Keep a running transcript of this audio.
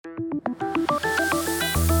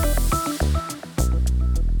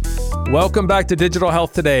Welcome back to Digital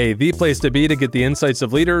Health Today, the place to be to get the insights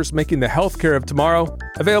of leaders making the healthcare of tomorrow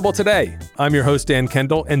available today. I'm your host, Dan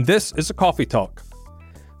Kendall, and this is a Coffee Talk.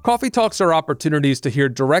 Coffee Talks are opportunities to hear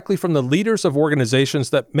directly from the leaders of organizations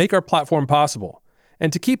that make our platform possible,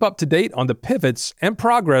 and to keep up to date on the pivots and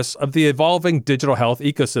progress of the evolving digital health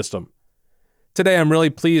ecosystem. Today, I'm really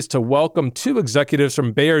pleased to welcome two executives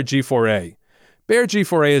from Bayer G4A. Bayer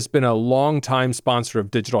G4A has been a long-time sponsor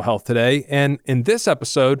of Digital Health Today, and in this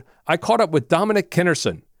episode, I caught up with Dominic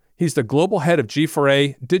Kinnerson. He's the global head of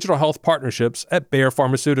G4A Digital Health Partnerships at Bayer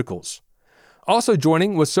Pharmaceuticals. Also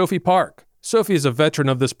joining was Sophie Park. Sophie is a veteran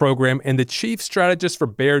of this program and the chief strategist for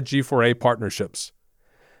Bayer G4A Partnerships.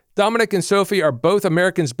 Dominic and Sophie are both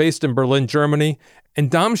Americans based in Berlin, Germany, and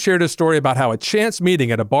Dom shared a story about how a chance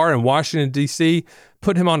meeting at a bar in Washington, D.C.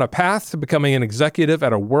 put him on a path to becoming an executive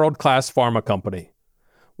at a world-class pharma company.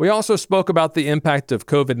 We also spoke about the impact of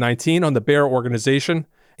COVID-19 on the Bayer organization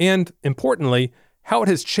and, importantly, how it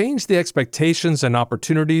has changed the expectations and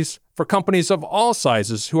opportunities for companies of all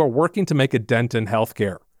sizes who are working to make a dent in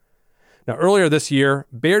healthcare. Now, earlier this year,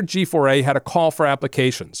 Bayer G4A had a call for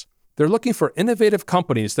applications. They're looking for innovative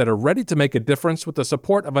companies that are ready to make a difference with the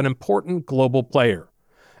support of an important global player.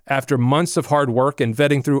 After months of hard work and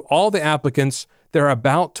vetting through all the applicants, they're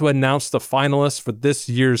about to announce the finalists for this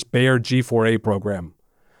year's Bayer G4A program.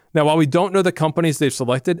 Now, while we don't know the companies they've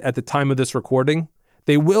selected at the time of this recording,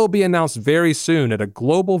 they will be announced very soon at a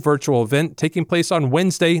global virtual event taking place on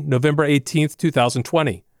Wednesday, November 18th,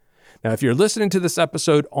 2020. Now, if you're listening to this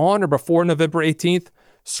episode on or before November 18th,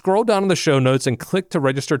 scroll down in the show notes and click to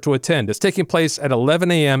register to attend. It's taking place at 11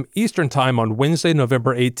 a.m. Eastern Time on Wednesday,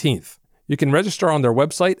 November 18th. You can register on their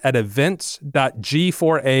website at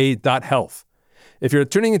events.g4a.health. If you're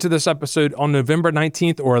tuning into this episode on November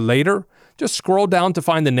 19th or later, just scroll down to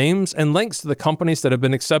find the names and links to the companies that have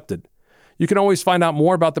been accepted. You can always find out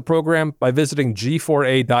more about the program by visiting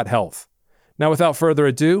g4a.health. Now, without further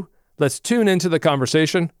ado, let's tune into the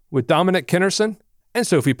conversation with Dominic Kinnerson and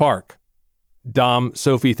Sophie Park. Dom,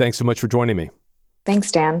 Sophie, thanks so much for joining me.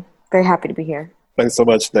 Thanks, Dan. Very happy to be here. Thanks so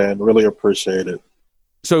much, Dan. Really appreciate it.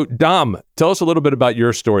 So, Dom, tell us a little bit about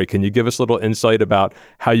your story. Can you give us a little insight about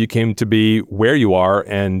how you came to be where you are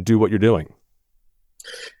and do what you're doing?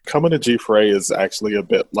 Coming to G4A is actually a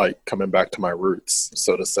bit like coming back to my roots,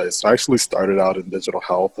 so to say. So I actually started out in digital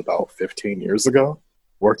health about 15 years ago,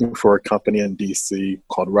 working for a company in DC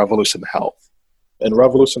called Revolution Health. And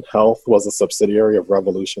Revolution Health was a subsidiary of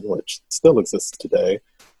Revolution, which still exists today.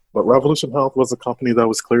 But Revolution Health was a company that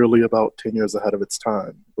was clearly about 10 years ahead of its time.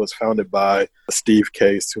 It was founded by Steve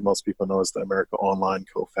Case, who most people know as the America Online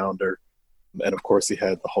co-founder. And of course, he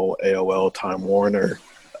had the whole AOL Time Warner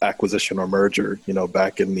acquisition or merger,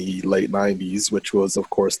 back in the late 90s, which was, of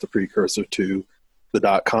course, the precursor to the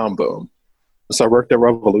dot-com boom. So I worked at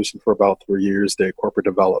Revolution for about 3 years, did corporate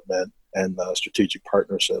development and strategic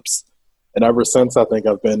partnerships. And ever since, I think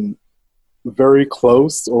I've been very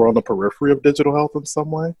close or on the periphery of digital health in some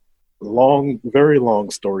way. Very long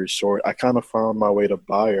story short, I kind of found my way to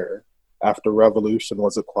Bayer after Revolution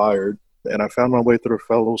was acquired, and I found my way through a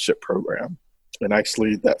fellowship program. And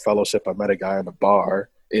actually, that fellowship, I met a guy in a bar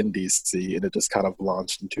in DC, and it just kind of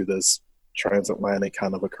launched into this transatlantic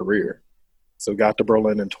kind of a career. So got to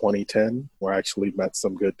Berlin in 2010, where I actually met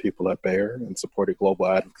some good people at Bayer and supported global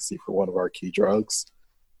advocacy for one of our key drugs.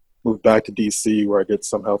 Moved back to DC, where I did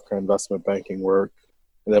some healthcare investment banking work.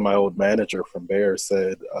 And then my old manager from Bayer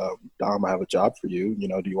said, Dom, I have a job for you.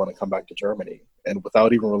 Do you want to come back to Germany? And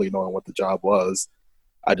without even really knowing what the job was,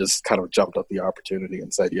 I just kind of jumped up the opportunity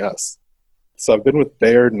and said yes. So I've been with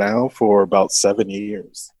Bayer now for about 7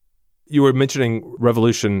 years. You were mentioning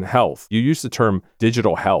Revolution Health. You used the term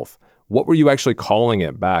digital health. What were you actually calling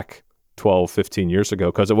it back 12, 15 years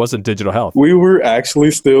ago? Because it wasn't digital health. We were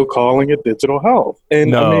actually still calling it digital health.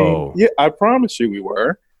 And no. I promise you we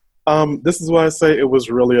were. This is why I say it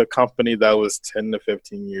was really a company that was 10 to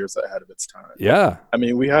 15 years ahead of its time. Yeah.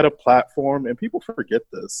 We had a platform, and people forget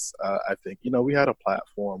this, I think. We had a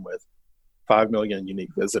platform with 5 million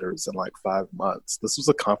unique visitors in like 5 months. This was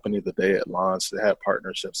a company the day it launched. They had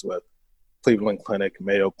partnerships with Cleveland Clinic,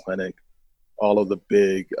 Mayo Clinic, all of the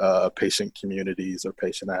big patient communities or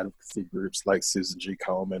patient advocacy groups like Susan G.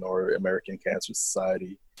 Komen or American Cancer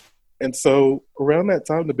Society. And so around that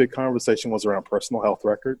time, the big conversation was around personal health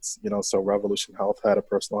records. So Revolution Health had a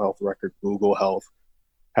personal health record. Google Health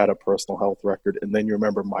had a personal health record. And then you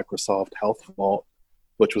remember Microsoft Health Vault,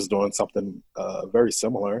 which was doing something very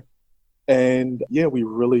similar. And we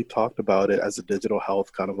really talked about it as a digital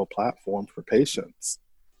health kind of a platform for patients.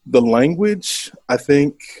 The language, I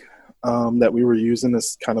think, that we were using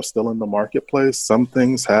is kind of still in the marketplace. Some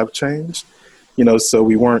things have changed. So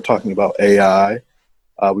we weren't talking about AI.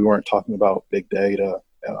 We weren't talking about big data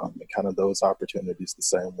and kind of those opportunities the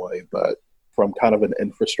same way. But from kind of an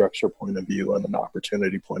infrastructure point of view and an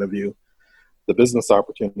opportunity point of view, the business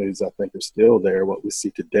opportunities I think are still there. What we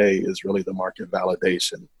see today is really the market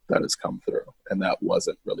validation that has come through. And that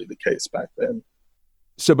wasn't really the case back then.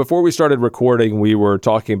 So before we started recording, we were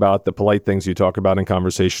talking about the polite things you talk about in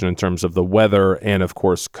conversation in terms of the weather and, of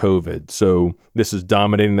course, COVID. So this is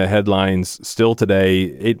dominating the headlines still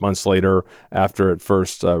today, 8 months later, after it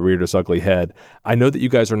first reared its ugly head. I know that you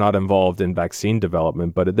guys are not involved in vaccine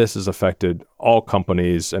development, but this has affected all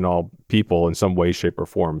companies and all people in some way, shape, or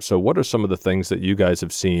form. So what are some of the things that you guys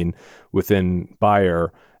have seen within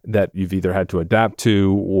Bayer that you've either had to adapt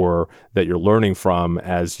to or that you're learning from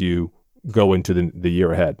as you go into the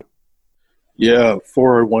year ahead? Yeah,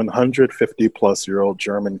 for a 150 plus year old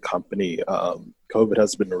German company, COVID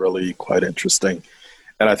has been really quite interesting.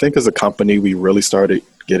 And I think as a company, we really started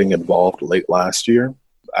getting involved late last year,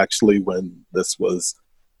 actually when this was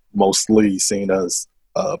mostly seen as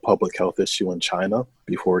a public health issue in China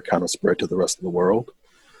before it kind of spread to the rest of the world.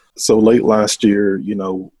 So late last year,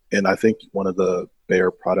 and I think one of the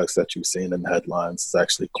Bayer products that you've seen in headlines is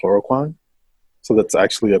actually chloroquine. So that's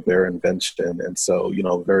actually a Bayer invention. And so,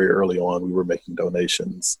 very early on, we were making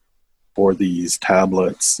donations for these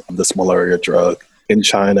tablets, this malaria drug in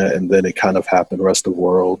China. And then it kind of happened the rest of the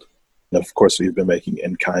world. And of course, we've been making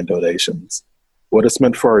in-kind donations. What it's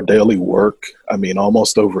meant for our daily work,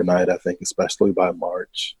 almost overnight, I think, especially by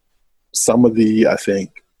March, some of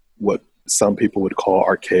what some people would call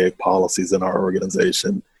archaic policies in our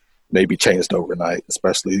organization maybe changed overnight,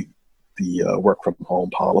 especially the work from home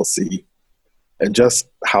policy. And just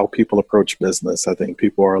how people approach business. I think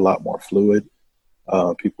people are a lot more fluid.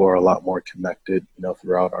 People are a lot more connected,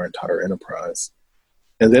 throughout our entire enterprise.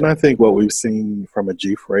 And then I think what we've seen from a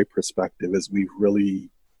G4A perspective is we really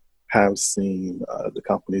have seen the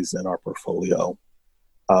companies in our portfolio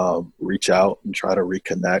reach out and try to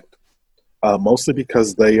reconnect, mostly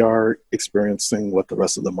because they are experiencing what the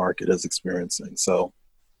rest of the market is experiencing. So,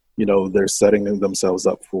 they're setting themselves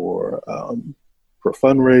up for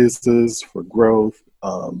fundraisers, for growth.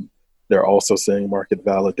 They're also seeing market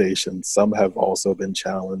validation. Some have also been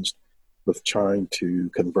challenged with trying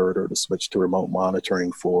to convert or to switch to remote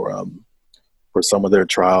monitoring for some of their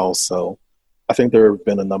trials. So I think there have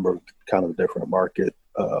been a number of kind of different market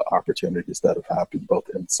opportunities that have happened both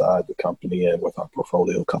inside the company and with our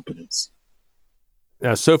portfolio companies.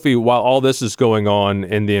 Now, Sophie, while all this is going on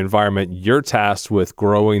in the environment, you're tasked with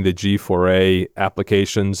growing the G4A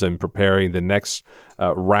applications and preparing the next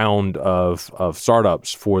round of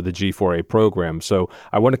startups for the G4A program. So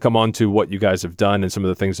I want to come on to what you guys have done and some of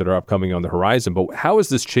the things that are upcoming on the horizon. But how has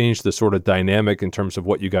this changed the sort of dynamic in terms of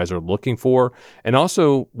what you guys are looking for and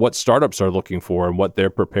also what startups are looking for and what they're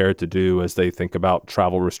prepared to do as they think about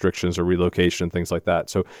travel restrictions or relocation, things like that?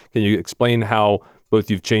 So can you explain how both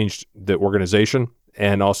you've changed the organization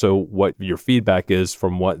and also what your feedback is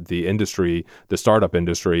from what the industry, the startup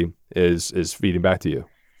industry, is feeding back to you?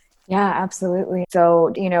 Yeah, absolutely.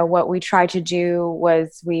 So, what we tried to do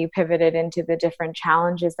was we pivoted into the different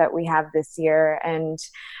challenges that we have this year and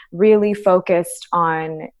really focused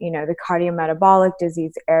on, the cardiometabolic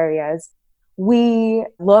disease areas. We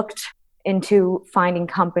looked into finding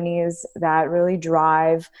companies that really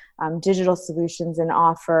drive digital solutions and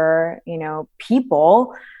offer,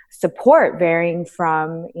 people support varying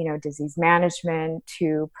from, disease management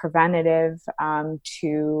to preventative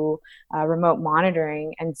to remote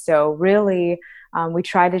monitoring. And so really, we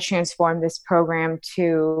try to transform this program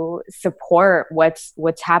to support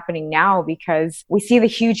what's happening now because we see the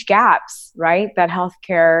huge gaps, right, that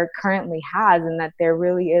healthcare currently has and that there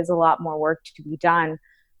really is a lot more work to be done.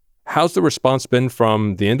 How's the response been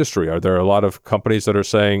from the industry? Are there a lot of companies that are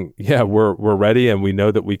saying, yeah, we're ready and we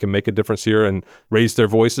know that we can make a difference here and raise their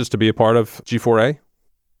voices to be a part of G4A?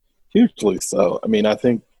 Hugely so. I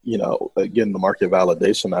think, again, the market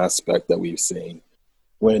validation aspect that we've seen,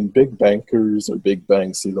 when big bankers or big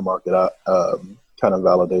banks see the market kind of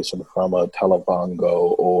validation from a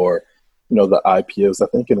Televongo or, the IPOs, I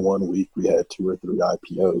think in 1 week we had 2 or 3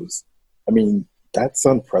 IPOs. That's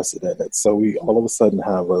unprecedented. So we all of a sudden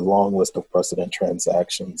have a long list of precedent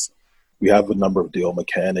transactions. We have a number of deal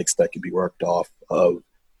mechanics that can be worked off of.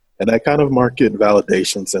 And that kind of market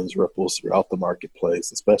validation sends ripples throughout the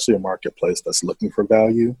marketplace, especially a marketplace that's looking for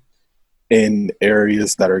value in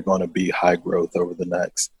areas that are going to be high growth over the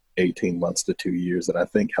next 18 months to 2 years. And I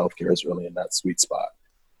think healthcare is really in that sweet spot.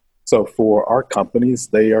 So for our companies,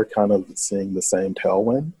 they are kind of seeing the same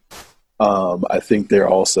tailwind. I think they're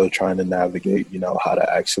also trying to navigate, how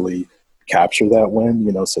to actually capture that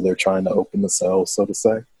win, so they're trying to open the sales, so to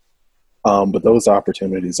say. But those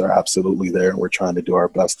opportunities are absolutely there, and we're trying to do our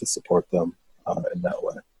best to support them in that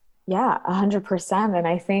way. Yeah, 100%. And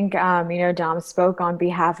I think, Dom spoke on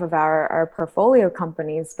behalf of our portfolio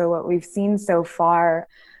companies, but what we've seen so far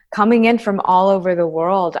coming in from all over the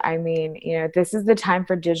world, I mean, this is the time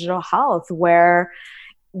for digital health where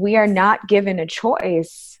we are not given a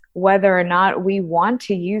choice whether or not we want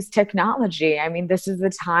to use technology. I mean, this is the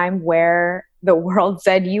time where the world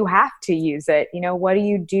said you have to use it. What do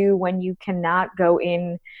you do when you cannot go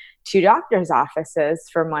in to doctors' offices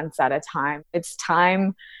for months at a time? It's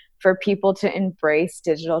time for people to embrace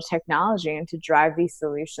digital technology and to drive these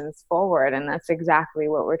solutions forward. And that's exactly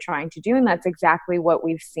what we're trying to do. And that's exactly what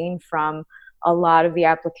we've seen from a lot of the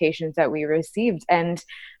applications that we received. And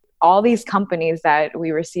all these companies that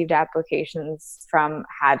we received applications from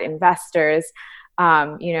had investors.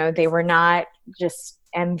 They were not just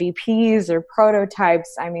MVPs or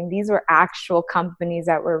prototypes. I mean, these were actual companies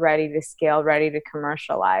that were ready to scale, ready to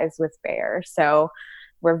commercialize with Bayer. So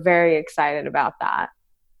we're very excited about that.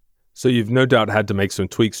 So you've no doubt had to make some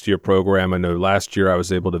tweaks to your program. I know last year I was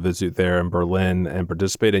able to visit there in Berlin and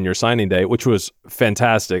participate in your signing day, which was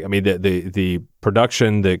fantastic. I mean, the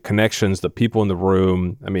production, the connections, the people in the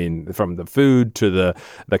room, I mean, from the food to the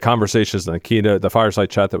conversations and the keynote, the fireside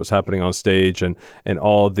chat that was happening on stage and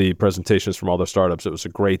all the presentations from all the startups. It was a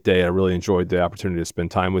great day. I really enjoyed the opportunity to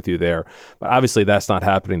spend time with you there. But obviously that's not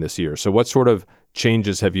happening this year. So what sort of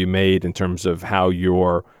changes have you made in terms of how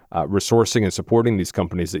you're resourcing and supporting these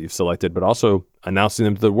companies that you've selected, but also announcing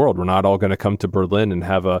them to the world? We're not all going to come to Berlin and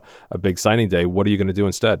have a big signing day. What are you going to do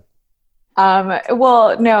instead?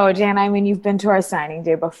 Well, no, Dan, I mean, you've been to our signing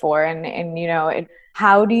day before and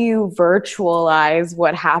how do you virtualize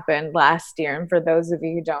what happened last year? And for those of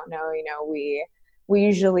you who don't know, we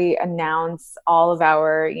usually announce all of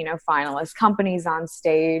our, finalist companies on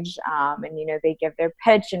stage, and, they give their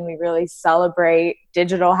pitch and we really celebrate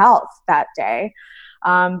digital health that day.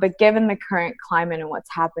 But given the current climate and what's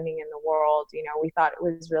happening in the world, we thought it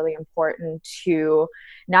was really important to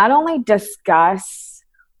not only discuss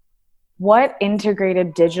what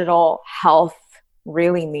integrated digital health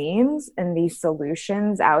really means and these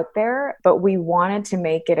solutions out there, but we wanted to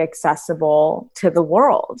make it accessible to the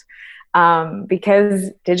world.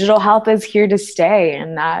 Because digital health is here to stay.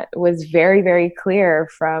 And that was very, very clear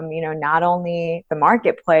from, not only the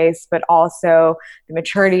marketplace, but also the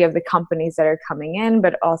maturity of the companies that are coming in,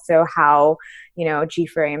 but also how,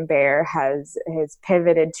 G4A and Bayer has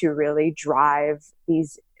pivoted to really drive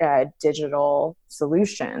these digital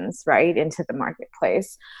solutions, right, into the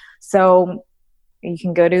marketplace. So you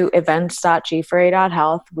can go to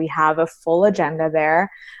events.g4a.health. We have a full agenda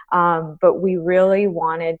there. But we really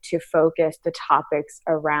wanted to focus the topics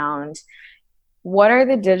around what are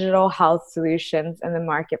the digital health solutions in the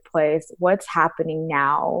marketplace, what's happening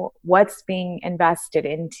now, what's being invested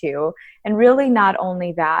into, and really not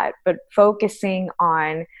only that, but focusing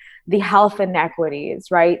on the health inequities,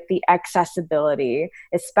 right? The accessibility,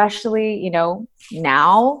 especially,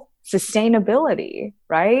 now sustainability,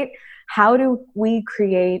 right? How do we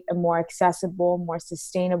create a more accessible, more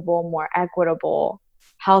sustainable, more equitable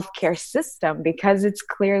healthcare system? Because it's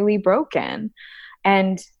clearly broken.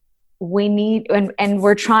 And we need, and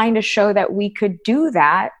we're trying to show that we could do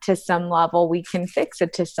that to some level. We can fix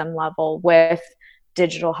it to some level with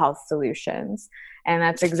digital health solutions. And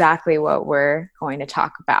that's exactly what we're going to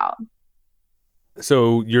talk about.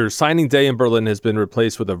 So your signing day in Berlin has been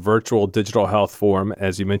replaced with a virtual digital health forum.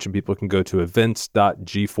 As you mentioned, people can go to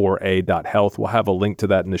events.g4a.health. We'll have a link to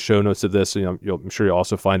that in the show notes of this. I'm sure you'll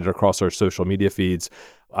also find it across our social media feeds.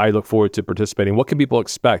 I look forward to participating. What can people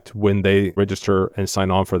expect when they register and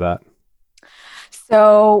sign on for that?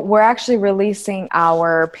 So we're actually releasing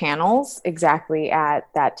our panels exactly at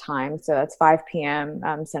that time. So that's 5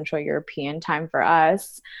 p.m. Central European time for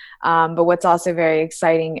us. But what's also very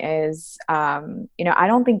exciting is, I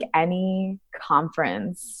don't think any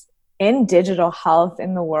conference in digital health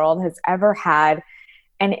in the world has ever had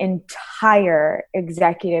an entire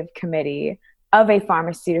executive committee of a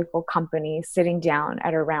pharmaceutical company sitting down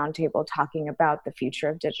at a round table talking about the future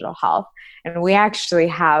of digital health. And we actually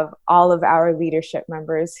have all of our leadership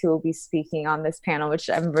members who will be speaking on this panel, which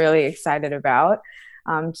I'm really excited about.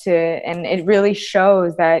 And it really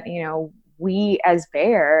shows that, we as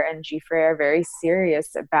Bayer and G4A are very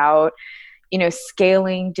serious about,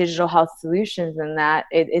 scaling digital health solutions, and that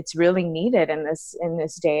it's really needed in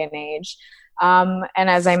this day and age. And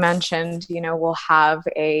as I mentioned, we'll have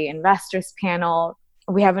a investors panel.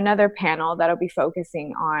 We have another panel that'll be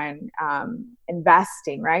focusing on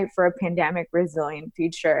investing, right, for a pandemic resilient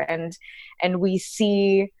future. And we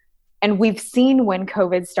see And we've seen when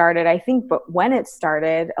COVID started, I think, but when it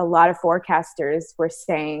started, a lot of forecasters were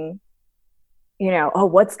saying, oh,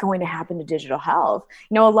 what's going to happen to digital health?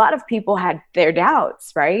 A lot of people had their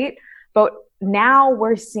doubts, right? But now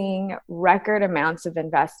we're seeing record amounts of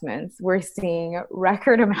investments. We're seeing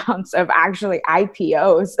record amounts of actually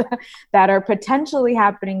IPOs that are potentially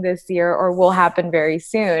happening this year or will happen very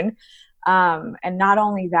soon. And not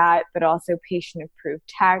only that, but also patient-approved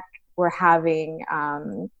tech. We're having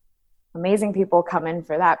amazing people come in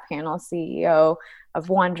for that panel, CEO of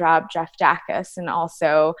OneDrop, Jeff Dacus, and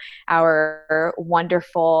also our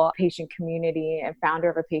wonderful patient community and founder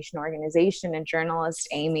of a patient organization and journalist,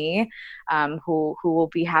 Amy, who will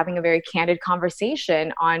be having a very candid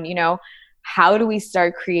conversation on, how do we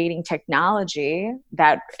start creating technology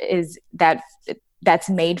that's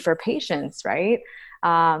made for patients, right?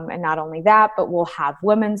 And not only that, but we'll have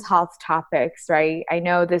women's health topics, right? I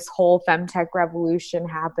know this whole femtech revolution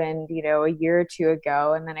happened, a year or two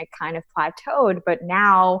ago, and then it kind of plateaued. But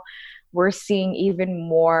now we're seeing even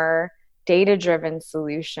more data-driven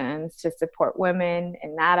solutions to support women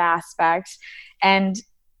in that aspect. And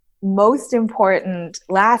most important,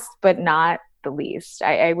 last but not the least,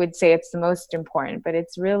 I would say it's the most important, but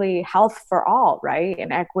it's really health for all, right?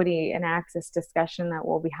 And equity and access discussion that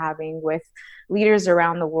we'll be having with leaders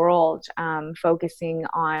around the world, focusing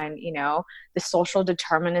on, the social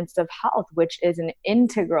determinants of health, which is an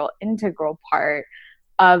integral part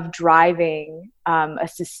of driving a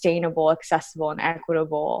sustainable, accessible, and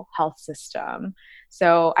equitable health system.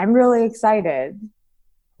 So I'm really excited.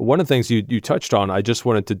 One of the things you touched on, I just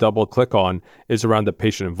wanted to double click on, is around the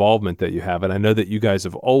patient involvement that you have. And I know that you guys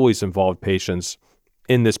have always involved patients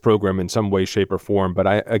in this program in some way, shape, or form.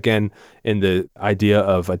 But again, in the idea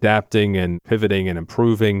of adapting and pivoting and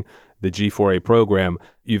improving the G4A program,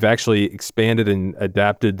 you've actually expanded and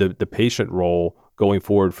adapted the patient role going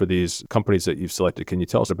forward for these companies that you've selected. Can you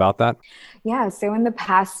tell us about that? Yeah, so in the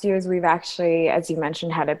past years, we've actually, as you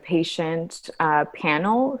mentioned, had a patient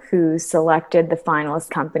panel who selected the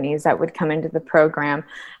finalist companies that would come into the program.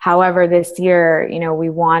 However, this year, we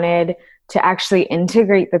wanted to actually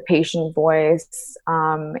integrate the patient voice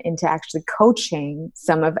into actually coaching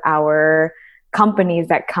some of our companies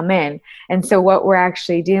that come in. And so what we're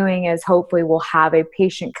actually doing is hopefully we'll have a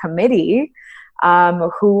patient committee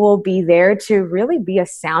who will be there to really be a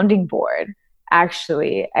sounding board,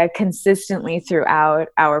 actually, consistently throughout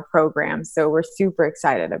our program. So we're super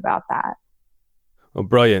excited about that. Well,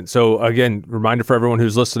 brilliant. So again, reminder for everyone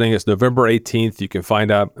who's listening, it's November 18th. You can find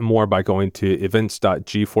out more by going to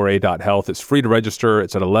events.g4a.health. It's free to register.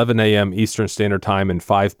 It's at 11 a.m. Eastern Standard Time and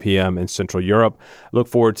 5 p.m. in Central Europe. Look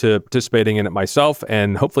forward to participating in it myself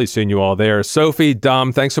and hopefully seeing you all there. Sophie,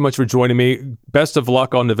 Dom, thanks so much for joining me. Best of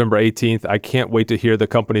luck on November 18th. I can't wait to hear the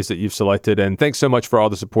companies that you've selected. And thanks so much for all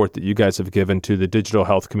the support that you guys have given to the digital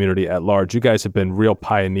health community at large. You guys have been real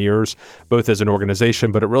pioneers, both as an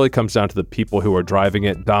organization, but it really comes down to the people who are driving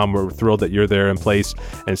it. Dom, we're thrilled that you're there in place.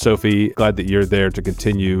 And Sophie, glad that you're there to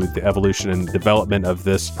continue the evolution and development of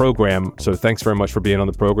this program. So thanks very much for being on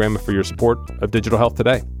the program and for your support of Digital Health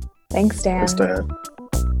Today. Thanks, Dan. Thanks, Dan.